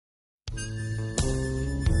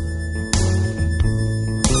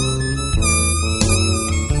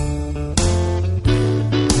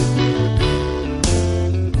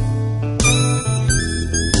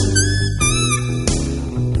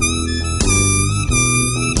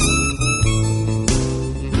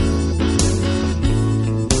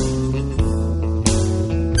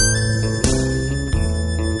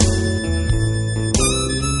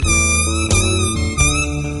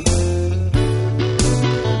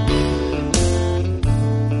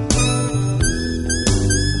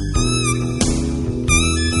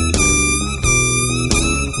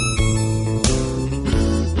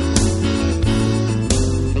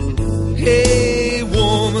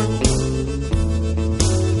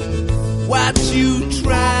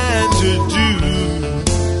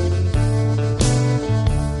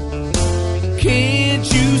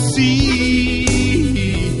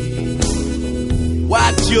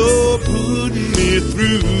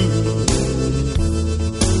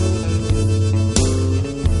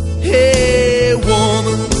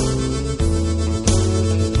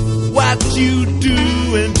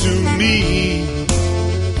me.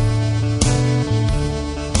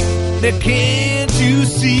 Now can't you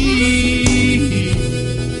see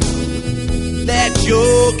that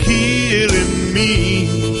you're killing me?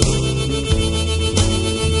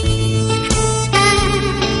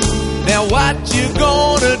 Now what you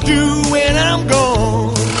gonna do when I'm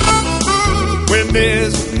gone? When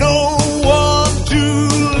there's no one to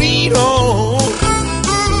lean on?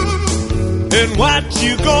 And what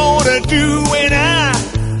you gonna do when I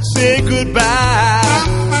say goodbye?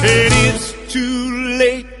 And it's too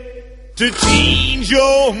late to change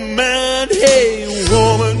your mind. Hey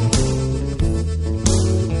woman,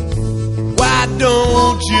 why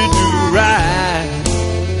don't you do right?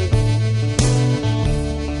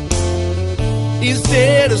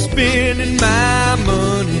 Instead of spending my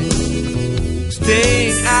money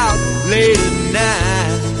staying out late at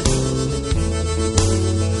night.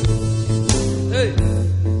 Hey.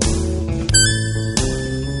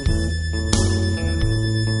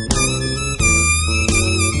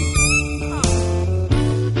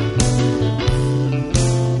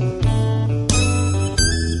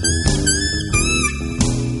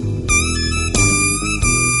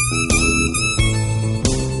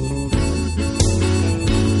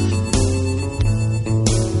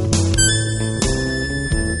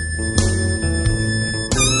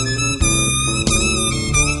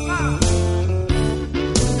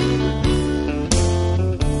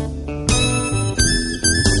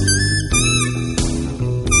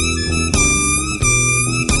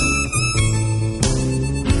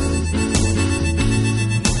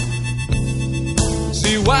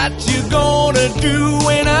 What you gonna do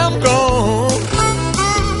when I'm gone?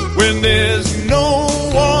 When there's no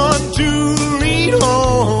one to lean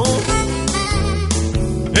on?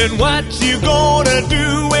 And what you gonna do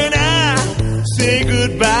when I say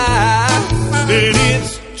goodbye? Then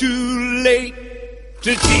it's too late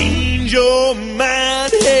to change your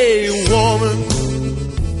mind. Hey woman,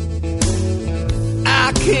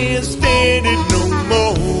 I can't stand it no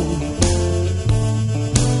more.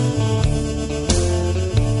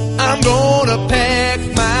 I'm gonna pack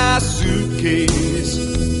my suitcase,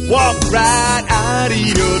 walk right out of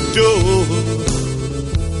your door.